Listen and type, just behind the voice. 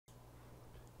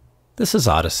This is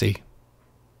Odyssey.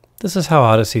 This is how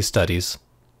Odyssey studies.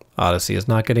 Odyssey is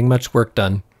not getting much work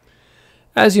done.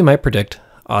 As you might predict,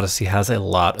 Odyssey has a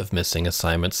lot of missing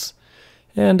assignments,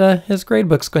 and his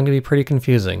gradebook's going to be pretty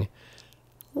confusing.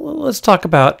 Well, let's talk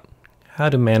about how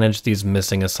to manage these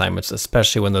missing assignments,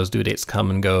 especially when those due dates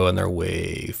come and go and they're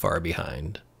way far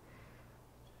behind.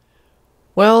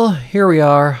 Well, here we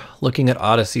are, looking at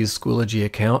Odyssey's Schoology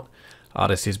account.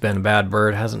 Odyssey's been a bad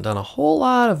bird, hasn't done a whole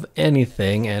lot of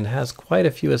anything, and has quite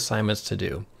a few assignments to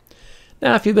do.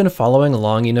 Now, if you've been following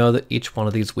along, you know that each one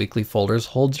of these weekly folders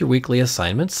holds your weekly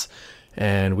assignments,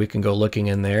 and we can go looking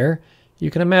in there.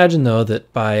 You can imagine, though,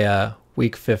 that by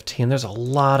week 15, there's a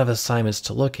lot of assignments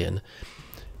to look in.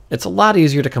 It's a lot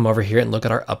easier to come over here and look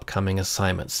at our upcoming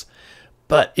assignments.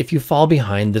 But if you fall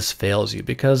behind, this fails you,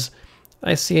 because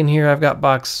I see in here I've got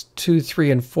box 2, 3,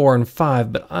 and 4, and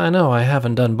 5, but I know I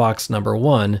haven't done box number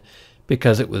 1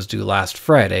 because it was due last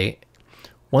Friday.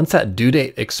 Once that due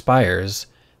date expires,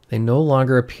 they no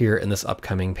longer appear in this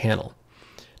upcoming panel.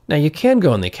 Now you can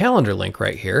go in the calendar link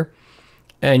right here,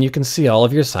 and you can see all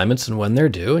of your assignments and when they're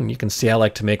due, and you can see I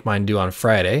like to make mine due on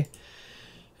Friday.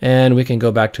 And we can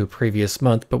go back to a previous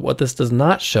month, but what this does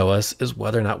not show us is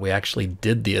whether or not we actually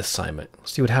did the assignment.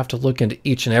 So you would have to look into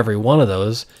each and every one of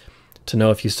those to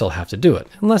know if you still have to do it,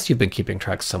 unless you've been keeping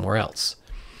track somewhere else.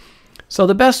 So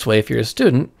the best way, if you're a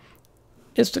student,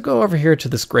 is to go over here to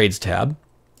this Grades tab,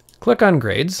 click on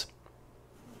Grades,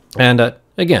 and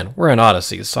again, we're in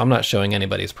Odyssey, so I'm not showing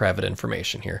anybody's private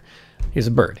information here. He's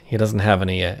a bird. He doesn't have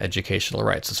any educational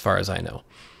rights as far as I know.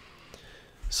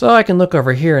 So I can look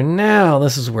over here, and now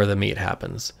this is where the meat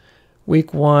happens.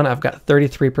 Week 1, I've got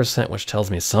 33%, which tells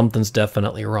me something's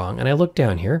definitely wrong. And I look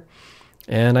down here,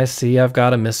 and I see I've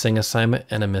got a missing assignment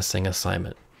and a missing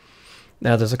assignment.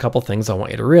 Now there's a couple things I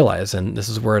want you to realize, and this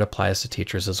is where it applies to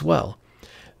teachers as well.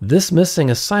 This missing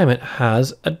assignment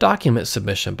has a document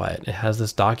submission by it. It has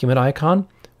this document icon,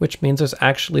 which means there's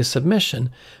actually a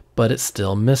submission, but it's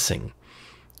still missing.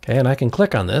 Okay, and I can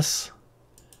click on this.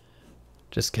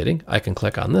 Just kidding. I can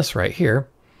click on this right here,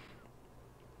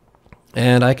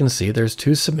 and I can see there's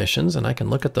 2 submissions, and I can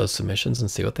look at those submissions and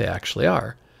see what they actually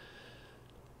are.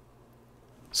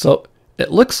 So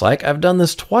it looks like I've done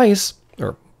this twice,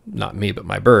 or not me, but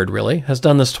my bird really has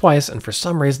done this twice, and for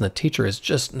some reason the teacher is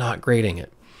just not grading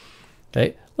it.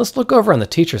 Okay, let's look over on the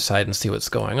teacher side and see what's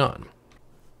going on.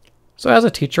 So as a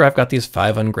teacher, I've got these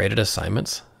 5 ungraded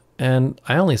assignments, and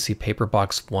I only see paper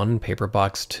box 1 and paper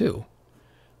box 2.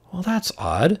 Well, that's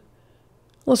odd.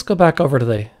 Let's go back over to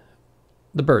the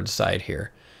bird side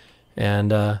here,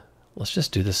 and let's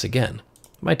just do this again.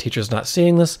 My teacher's not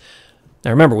seeing this.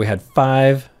 Now remember, we had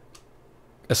 5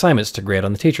 assignments to grade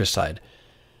on the teacher's side.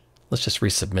 Let's just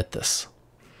resubmit this.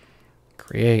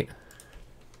 Create.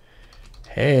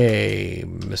 Hey,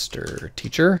 Mr.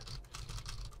 Teacher.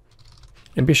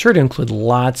 And be sure to include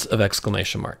lots of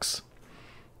exclamation marks.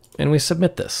 And we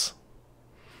submit this.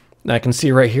 Now I can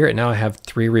see right here, now I have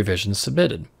 3 revisions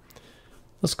submitted.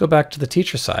 Let's go back to the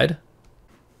teacher side,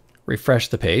 refresh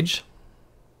the page.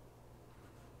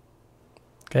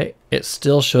 Okay, it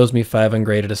still shows me 5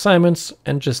 ungraded assignments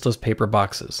and just those paper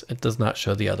boxes. It does not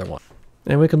show the other one.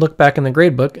 And we can look back in the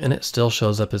gradebook and it still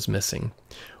shows up as missing.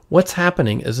 What's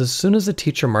happening is as soon as the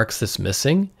teacher marks this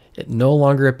missing, it no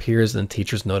longer appears in the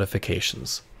teacher's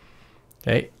notifications.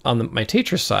 Okay, on my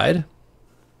teacher's side,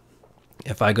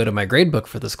 if I go to my gradebook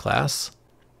for this class,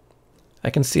 I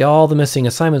can see all the missing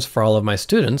assignments for all of my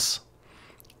students.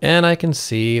 And I can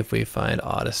see if we find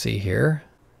Odyssey here,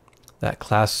 that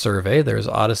class survey, there's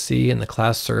Odyssey in the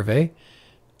class survey.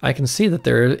 I can see that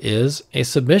there is a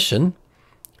submission,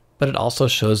 but it also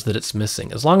shows that it's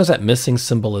missing. As long as that missing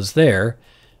symbol is there,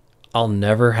 I'll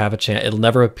never have a chance, it'll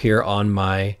never appear on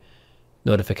my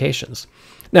notifications.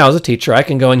 Now, as a teacher, I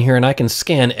can go in here and I can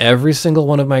scan every single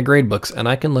one of my gradebooks, and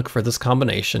I can look for this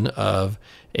combination of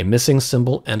a missing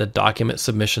symbol and a document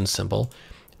submission symbol.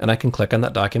 And I can click on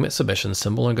that document submission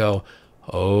symbol and go,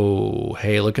 oh,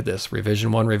 hey, look at this.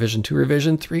 Revision 1, Revision 2,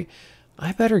 Revision 3.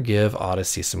 I better give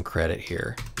Odyssey some credit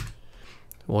here.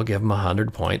 We'll give him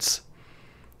 100 points.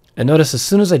 And notice as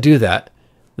soon as I do that,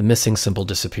 the missing symbol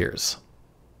disappears.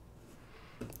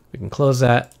 We can close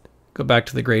that, go back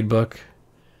to the gradebook,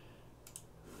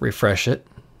 refresh it,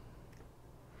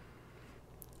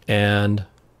 and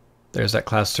there's that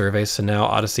class survey. So now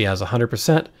Odyssey has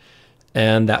 100%,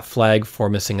 and that flag for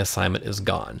missing assignment is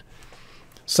gone.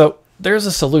 So there's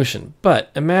a solution,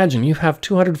 but imagine you have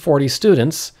 240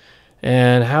 students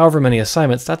and however many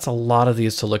assignments, that's a lot of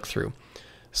these to look through.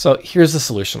 So here's the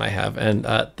solution I have, and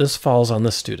this falls on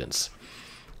the students.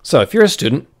 So if you're a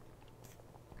student,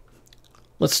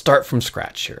 let's start from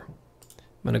scratch here.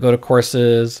 I'm going to go to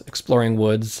Courses, Exploring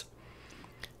Woods.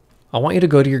 I want you to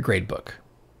go to your gradebook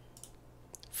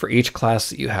for each class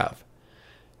that you have.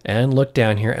 And look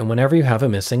down here, and whenever you have a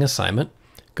missing assignment,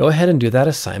 go ahead and do that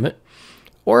assignment.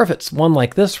 Or if it's one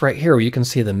like this right here, where you can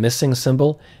see the missing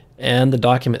symbol and the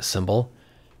document symbol,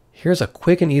 here's a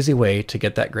quick and easy way to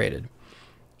get that graded.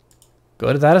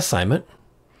 Go to that assignment,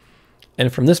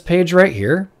 and from this page right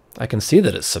here, I can see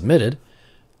that it's submitted.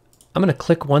 I'm going to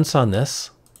click once on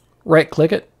this,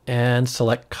 right-click it, and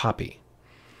select Copy.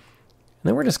 And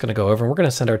then we're just going to go over and we're going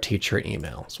to send our teacher an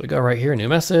email. So we go right here, New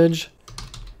Message.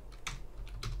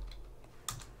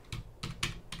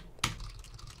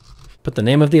 Put the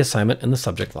name of the assignment in the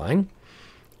subject line,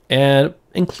 and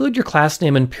include your class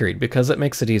name and period because it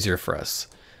makes it easier for us.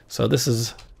 So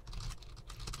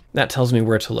that tells me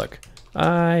where to look.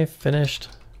 I finished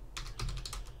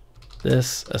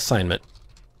this assignment.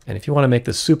 And if you want to make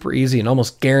this super easy and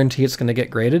almost guarantee it's going to get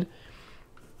graded,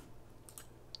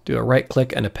 do a right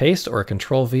click and a paste or a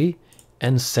Control V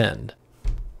and send.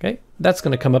 Okay, that's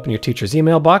going to come up in your teacher's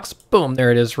email box. Boom,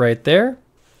 there it is right there.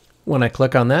 When I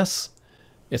click on this,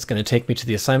 it's going to take me to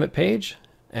the assignment page.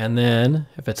 And then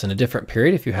if it's in a different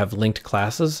period, if you have linked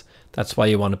classes, that's why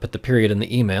you want to put the period in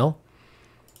the email.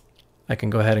 I can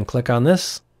go ahead and click on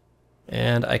this,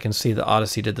 and I can see that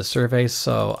Odyssey did the survey,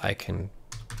 so I can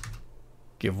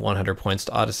give 100 points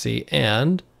to Odyssey,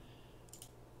 and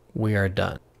we are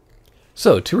done.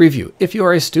 So to review, if you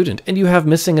are a student and you have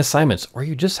missing assignments, or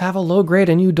you just have a low grade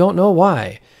and you don't know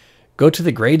why, go to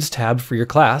the Grades tab for your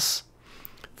class,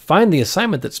 find the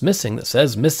assignment that's missing that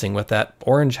says missing with that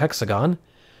orange hexagon,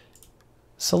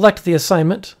 select the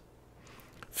assignment,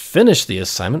 finish the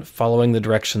assignment following the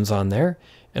directions on there,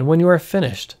 and when you are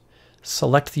finished,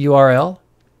 select the URL,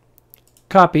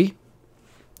 copy,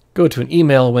 go to an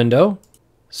email window,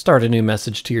 start a new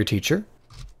message to your teacher,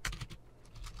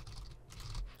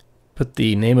 put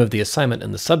the name of the assignment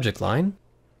in the subject line,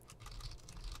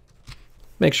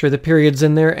 make sure the period's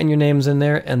in there and your name's in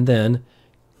there, and then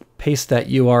paste that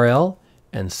URL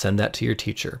and send that to your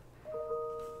teacher.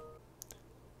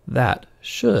 That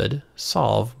should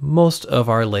solve most of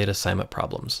our late assignment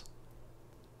problems.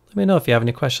 Let me know if you have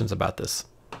any questions about this.